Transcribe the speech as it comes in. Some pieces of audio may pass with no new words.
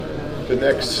The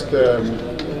next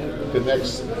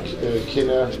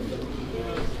Kinnah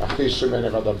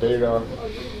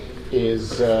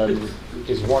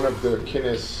is one of the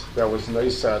Kinnahs that was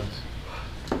Neisad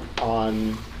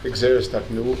on Xeris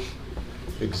Taknu,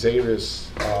 Xeris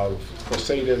of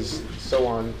Crusaders, and so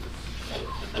on.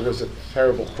 There was a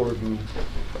terrible Churban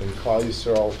in Klal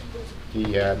Yisrael.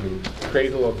 The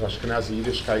cradle of Ashkenazi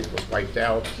Yiddishkeit was wiped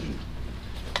out.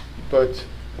 But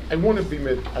I want to be on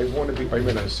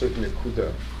a certain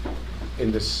Nekuda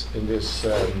in this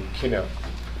Kinnah.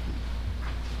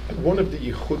 One of the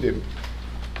Yichudim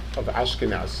of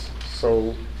Ashkenaz.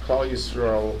 So Klal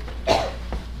Yisrael,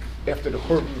 after the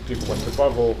Churban, people went to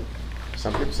Bavel.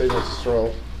 Some people say went to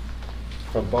Israel.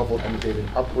 From Bavel, emigrated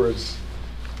upwards,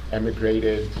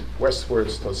 emigrated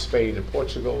westwards to Spain and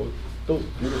Portugal. Built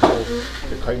beautiful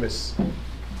Mekaimis.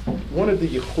 One of the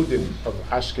Yichudim of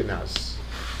Ashkenaz,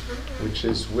 which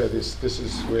is where this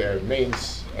is where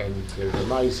Mainz and the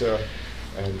Remaiza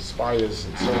and Spires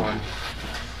and so on.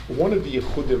 One of the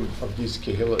Yichudim of these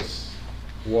Kehillas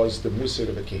was the Musar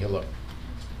of a Kehillah.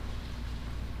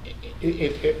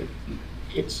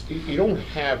 You don't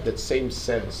have that same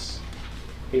sense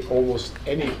in almost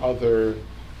any other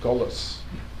Golas.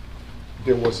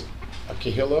 There was a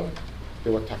Kehillah,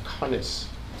 there were Takanis,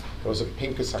 there was a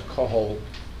Pinkas HaKohol,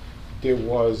 there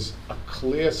was a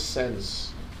clear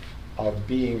sense of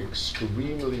being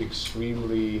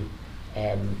extremely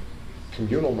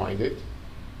communal-minded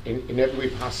in every way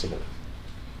possible.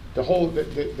 The whole in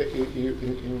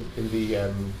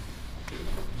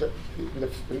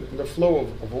the flow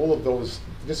of all of those,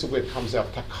 this is where it comes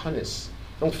out. Takanis.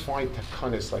 You don't find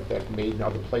takanis like that made in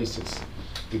other places.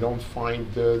 You don't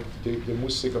find the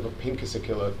musik of a Pinkas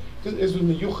HaKehillah. This was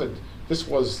miyuchad. This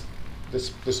was the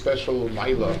special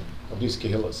maila of these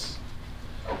kehillas.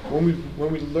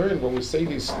 When we say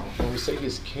these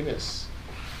kinnis,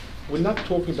 we're not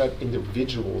talking about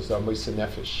individuals that are moise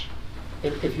nefesh.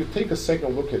 If you take a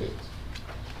second look at it,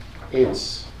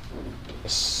 it's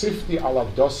sifti ala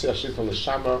dosi ashit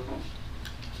l'shama.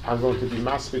 I'm going to be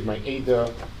maspid my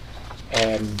Ada,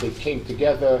 and they came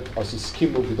together as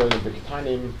iskimu gedolim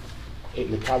v'ketanim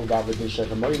l'kav b'avadin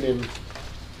shechamoinim,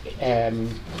 and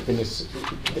the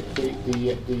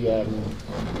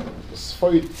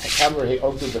sfoit hamer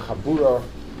he'ogdu v'chabura.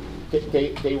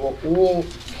 They were all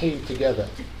came together.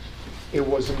 It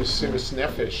was a mesiras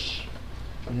nefesh,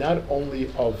 not only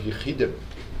of Yechidim.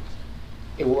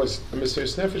 It was a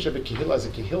mesiras nefesh of a kehillah as a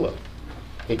kehillah.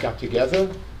 They got together,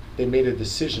 they made a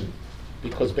decision,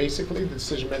 because basically the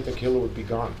decision meant the kehillah would be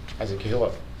gone as a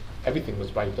kehillah. Everything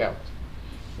was wiped out.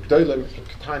 Gdolim and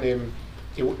Ketanim,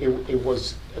 it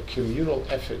was a communal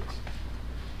effort.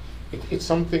 It's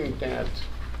something that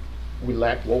we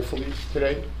lack woefully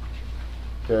today.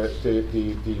 The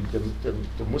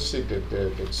musik,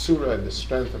 the surah, and the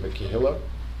strength of a kehillah,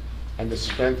 and the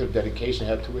strength of dedication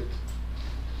had to it.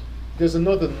 There's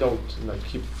another note, and I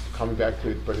keep coming back to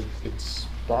it, but it's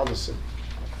bothersome.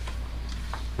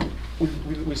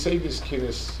 We say these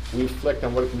kinnis, we reflect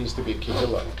on what it means to be a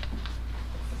kehillah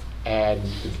and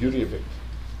the beauty of it.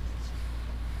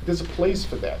 There's a place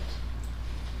for that.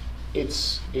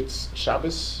 It's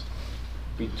Shabbos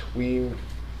between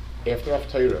after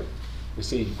Haftarah. We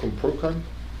say Kum Purkan.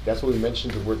 That's why we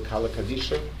mentioned the word Kala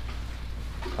Kadisha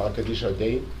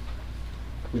Day.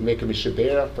 We make a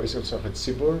Mishabera, Paisam Sachat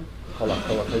Tzibur, Kala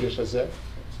Kadisha Hazeh.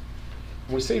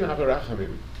 We say in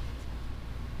Avarachamim,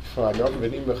 for Anov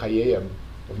Venim B'Chayeyam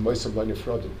of Moisam Lo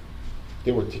Nifrodu.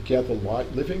 They were together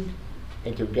living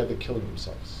and together killing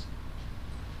themselves.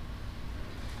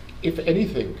 If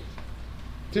anything,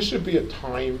 this should be a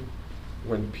time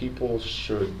when people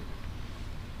should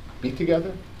be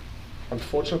together.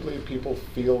 Unfortunately, people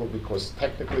feel, because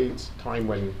technically it's a time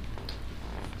when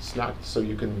it's not, so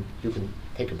you can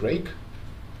take a break.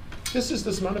 This is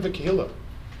the Zman of a Kehillah.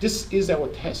 This is our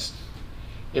test.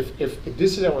 If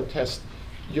this is our test,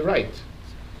 you're right.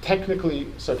 Technically,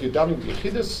 so if you're davening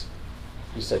Yechidus,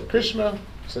 you said Krishna,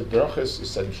 you said Berachos, you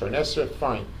said Shon Esrei,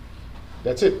 fine.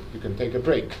 That's it. You can take a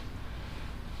break.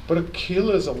 But a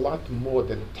Kehillah is a lot more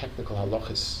than technical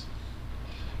halachas.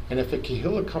 And if a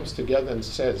Kehillah comes together and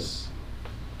says,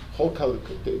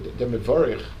 the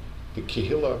Mevorich, the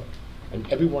Kehillah, and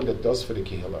everyone that does for the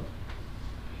Kehillah,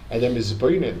 and then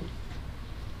Mizbeinin,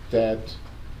 that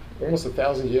almost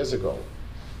 1,000 years ago,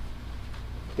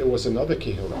 there was another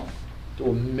Kehillah. There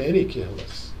were many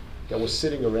Kehillahs that were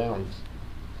sitting around.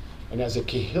 And as a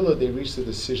Kehillah, they reached the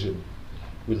decision,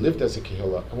 we lived as a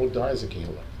Kehillah, and we'll die as a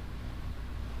Kehillah.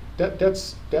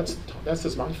 That's the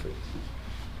Zman for it.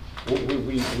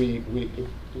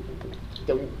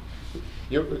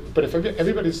 But if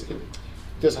everybody's,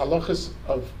 there's halachas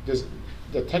there's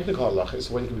the technical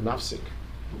halachas when you can be mafsik,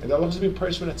 and the halachas being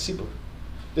punishment at tzibur.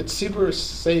 The tzibur is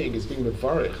saying is being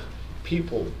mevarich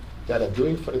people that are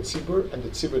doing for the tzibur and the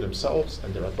tzibur themselves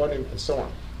and the rabbanim and so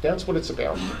on. That's what it's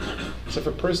about. So if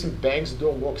a person bangs the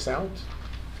door and walks out,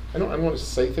 I don't want to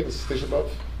say things stish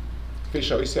above. Is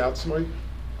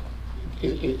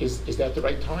that the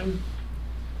right time?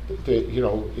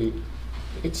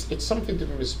 It's something to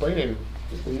be misplaining.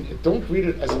 Don't read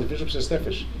it as an individual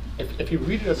nefesh. If you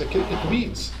read it as a kid, it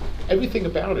reads everything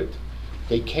about it.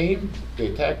 They came, they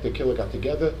attacked, the killer got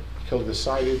together, killer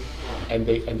decided, and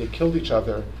they killed each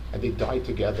other, and they died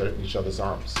together in each other's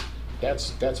arms.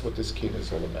 That's what this Kinnah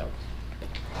is all about.